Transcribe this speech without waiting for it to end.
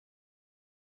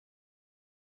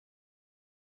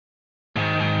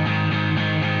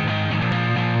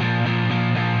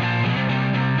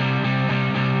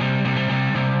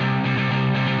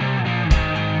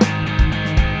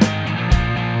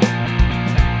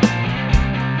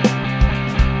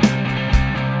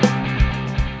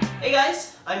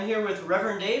I'm here with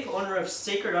Reverend Dave, owner of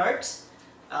Sacred Art.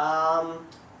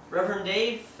 Reverend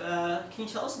Dave, can you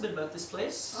tell us a bit about this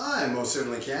place? I most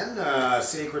certainly can.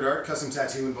 Sacred Art, custom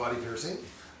tattoo and body piercing.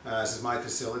 This is my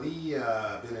facility.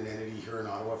 Been an entity here in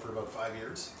Ottawa for about 5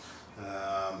 years.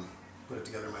 Put it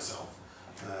together myself.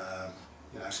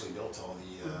 And actually built all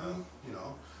the,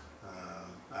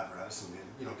 apparatus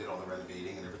and did all the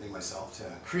renovating and everything myself to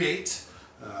create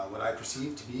what I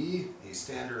perceive to be a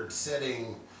standard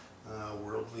setting,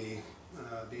 worldly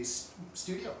based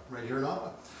studio right here in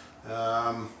Ottawa.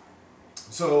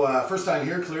 So first time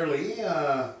here, clearly,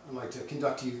 I'd like to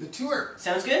conduct you the tour.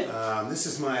 Sounds good. This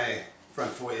is my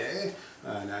front foyer,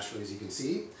 naturally, as you can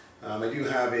see. I do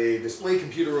have a display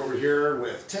computer over here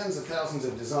with tens of thousands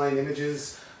of design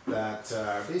images that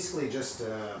basically just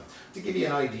to give you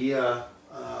an idea,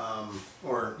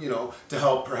 or to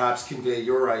help perhaps convey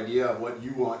your idea of what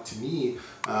you want to me,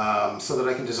 so that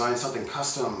I can design something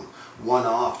custom,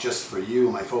 one-off just for you.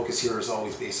 My focus here is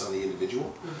always based on the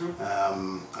individual.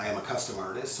 I am a custom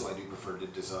artist, so I do prefer to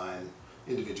design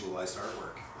individualized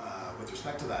artwork with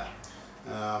respect to that.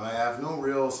 I have no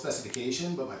real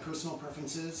specification, but my personal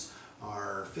preferences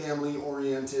are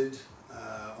family-oriented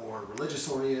or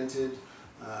religious-oriented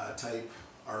type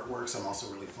artworks. I'm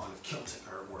also really fond of Celtic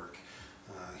artwork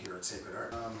here at Sacred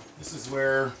Art. This is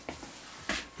where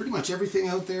pretty much everything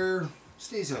out there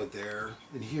stays out there,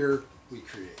 and here we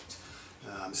create.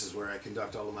 This is where I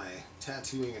conduct all of my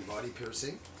tattooing and body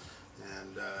piercing,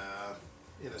 and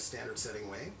in a standard setting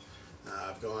way.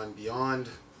 I've gone beyond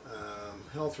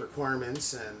health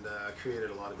requirements and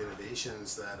created a lot of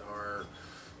innovations that are,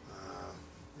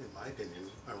 in my opinion,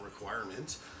 a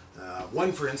requirement.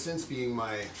 One, for instance, being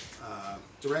my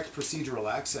direct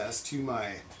procedural access to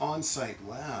my on-site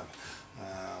lab,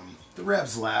 the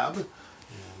Revs lab,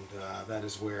 and that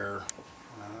is where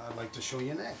I'd like to show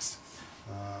you next.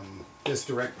 This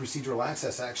direct procedural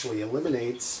access actually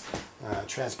eliminates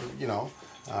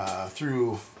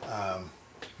through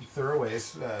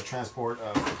thoroughways transport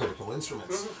of critical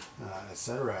instruments,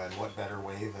 etc. And what better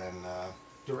way than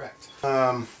direct?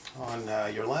 On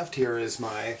your left here is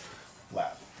my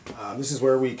lab. This is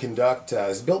where we conduct,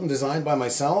 it's built and designed by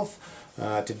myself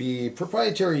to be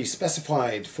proprietary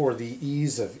specified for the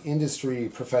ease of industry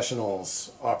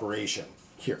professionals operation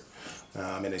here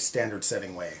in a standard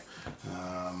setting way.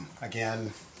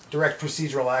 Again, direct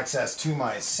procedural access to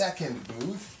my second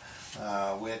booth,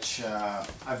 which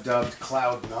I've dubbed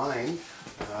Cloud 9.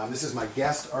 This is my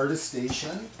guest artist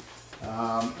station,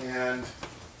 and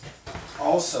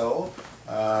also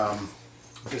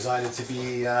designed it to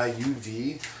be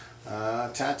UV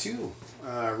tattoo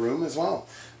room as well.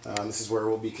 This is where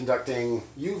we'll be conducting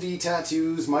UV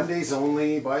tattoos, Mondays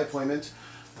only, by appointment,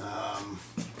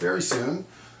 very soon.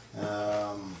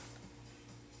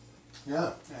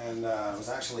 Yeah, and I was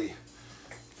actually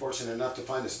fortunate enough to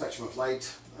find a spectrum of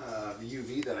light, the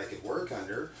UV that I could work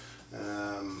under.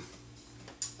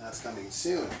 That's coming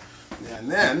soon. And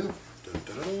then,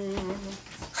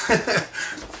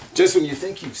 just when you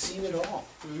think you've seen it all.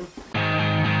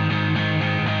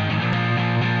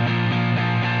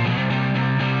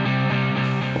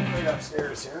 Right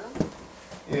upstairs here,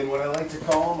 in what I like to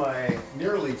call my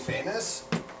nearly famous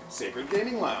Sacred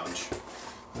Gaming Lounge.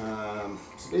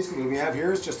 So basically what we have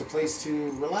here is just a place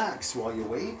to relax while you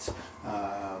wait.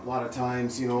 A lot of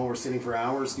times, we're sitting for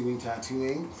hours doing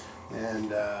tattooing,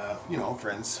 and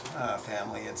friends,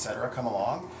 family, etc. come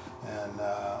along, and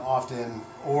often,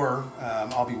 or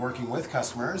I'll be working with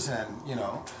customers, and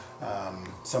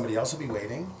somebody else will be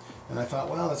waiting, and I thought,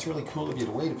 well, that's really cool of you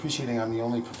to wait, appreciating I'm the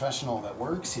only professional that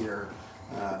works here,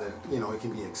 that it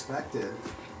can be expected,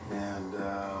 and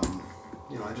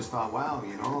I just thought, wow,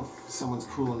 if someone's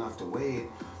cool enough to wait,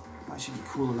 I should be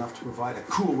cool enough to provide a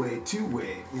cool way to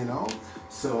wait,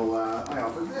 So I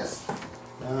offered this.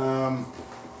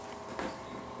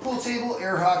 Pool table,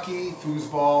 air hockey,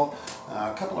 foosball,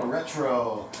 a couple of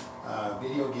retro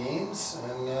video games,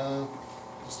 and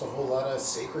just a whole lot of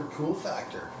sacred cool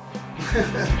factor.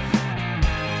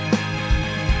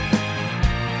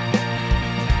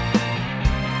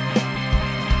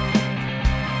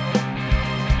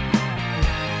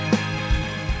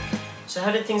 So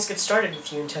how did things get started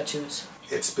with you in tattoos?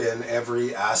 It's been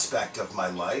every aspect of my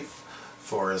life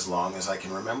for as long as I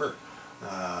can remember.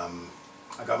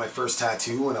 I got my first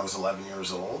tattoo when I was 11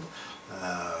 years old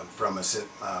from my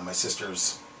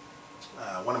sister's.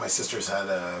 One of my sisters had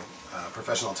a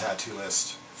professional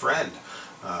tattooist friend,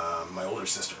 my older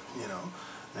sister,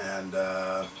 and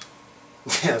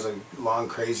it was a long,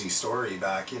 crazy story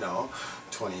back,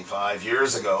 25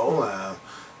 years ago,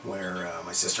 where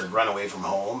my sister had run away from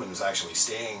home and was actually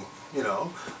staying, you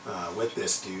know, with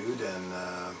this dude, and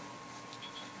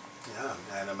yeah,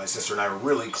 and my sister and I were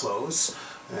really close,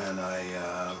 and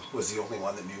I was the only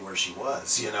one that knew where she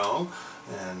was, you know,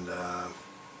 and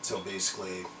so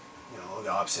basically, you know,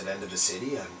 the opposite end of the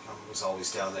city, and I was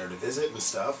always down there to visit and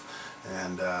stuff,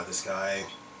 and this guy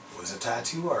was a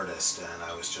tattoo artist, and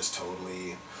I was just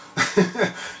totally,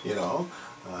 you know,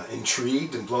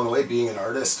 intrigued and blown away being an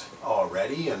artist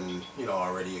already, and, you know,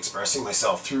 already expressing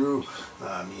myself through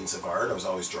means of art. I was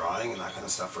always drawing and that kind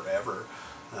of stuff forever.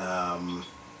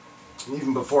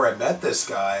 Even before I met this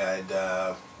guy, I'd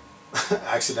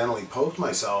accidentally poked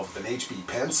myself with an HB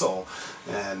pencil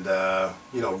and,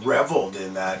 you know, reveled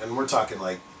in that. And we're talking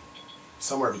like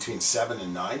somewhere between 7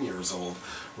 and 9 years old,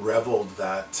 reveled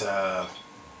that,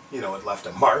 you know, it left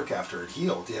a mark after it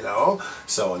healed, you know.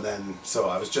 So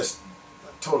I was just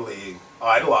totally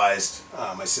idolized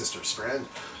my sister's friend,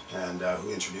 and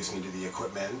who introduced me to the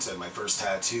equipment and my first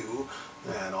tattoo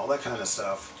and all that kind of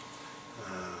stuff.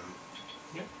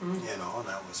 Yep. You know, and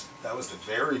that was the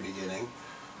very beginning.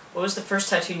 What was the first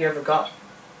tattoo you ever got?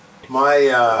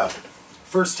 My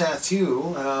first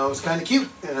tattoo was kind of cute.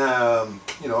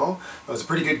 You know, I was a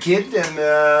pretty good kid,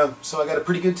 and so I got a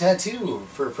pretty good tattoo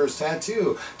for a first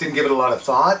tattoo. Didn't give it a lot of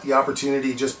thought. The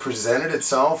opportunity just presented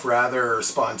itself rather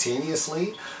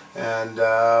spontaneously, and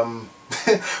wow,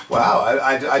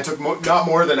 I took not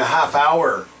more than a half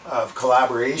hour of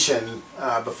collaboration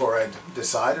before I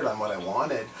decided on what I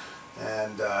wanted,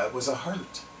 and it was a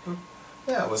heart.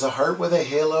 Yeah, it was a heart with a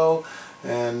halo,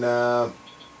 and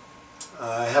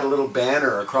I had a little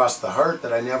banner across the heart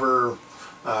that I never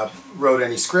wrote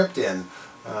any script in,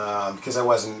 because I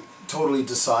wasn't totally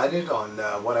decided on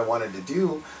what I wanted to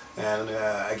do. And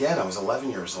again, I was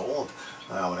 11 years old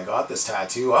when I got this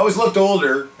tattoo. I always looked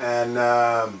older, and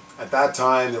at that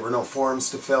time there were no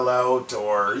forms to fill out,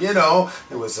 or, you know,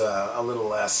 it was a little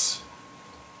less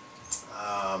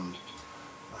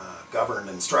governed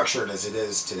and structured as it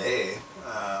is today,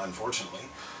 unfortunately.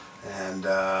 And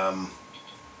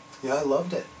yeah, I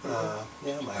loved it.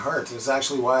 Yeah, my heart. It was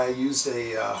actually why I used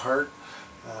a heart.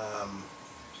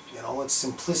 You know, it's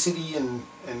simplicity and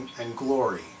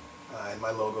glory in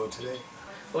my logo today.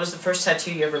 What was the first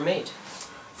tattoo you ever made?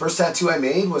 First tattoo I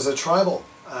made was a tribal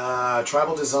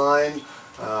design.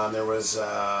 There was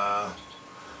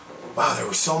wow, there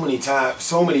were so many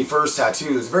first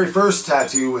tattoos. The very first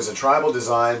tattoo was a tribal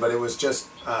design, but it was just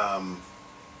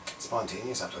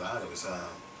spontaneous after that. It was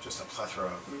just a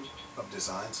plethora of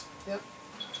designs. Yep.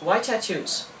 Why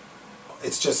tattoos?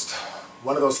 It's just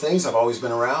one of those things. I've always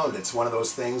been around. It's one of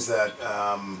those things that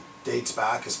dates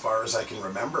back as far as I can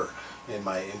remember in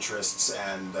my interests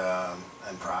and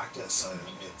practice.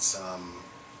 It's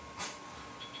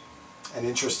an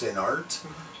interest in art,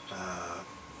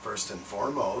 first and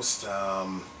foremost.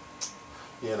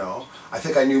 You know, I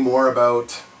think I knew more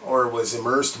about, or was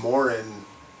immersed more in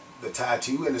the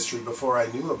tattoo industry before I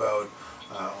knew about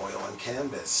oil and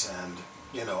canvas and,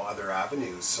 you know, other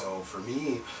avenues. So for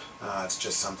me, it's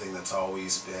just something that's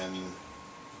always been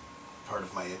part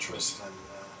of my interest and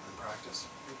practice.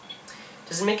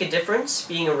 Does it make a difference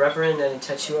being a reverend and a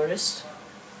tattoo artist?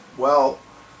 Well,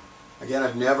 again,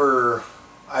 I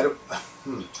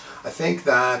think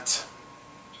that,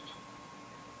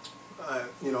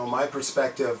 you know, my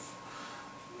perspective,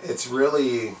 it's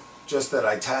really just that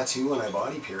I tattoo and I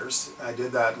body pierce. I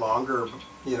did that longer,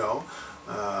 you know,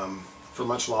 for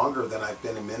much longer than I've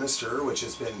been a minister, which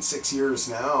has been 6 years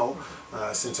now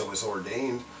since I was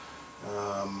ordained.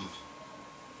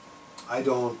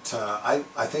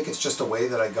 I think it's just a way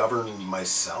that I govern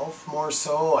myself more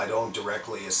so. I don't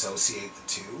directly associate the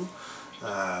two.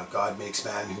 God makes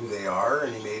man who they are,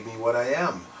 and he made me what I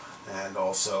am, and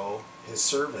also his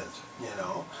servant, you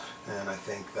know. And I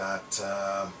think that,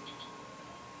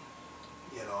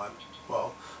 you know,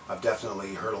 I've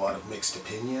definitely heard a lot of mixed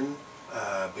opinion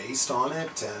based on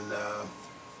it, and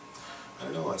I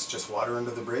don't know, it's just water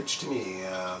under the bridge to me.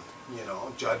 You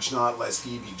know, judge not lest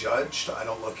ye be judged. I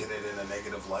don't look at it in a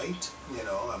negative light. You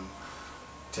know,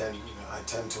 I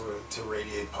tend to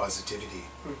radiate positivity,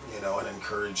 you know, and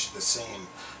encourage the same.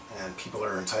 And people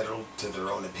are entitled to their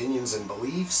own opinions and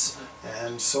beliefs,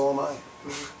 and so am I.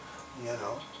 You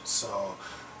know, so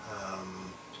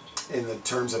in the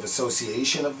terms of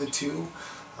association of the two,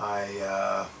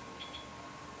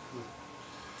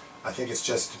 I think it's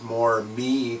just more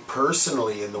me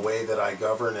personally in the way that I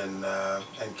govern and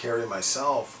carry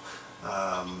myself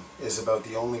is about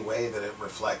the only way that it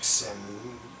reflects in,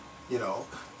 you know,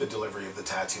 the delivery of the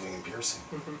tattooing and piercing.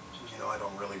 You know, I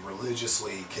don't really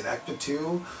religiously connect the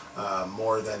two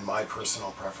more than my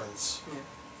personal preference.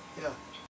 Yeah.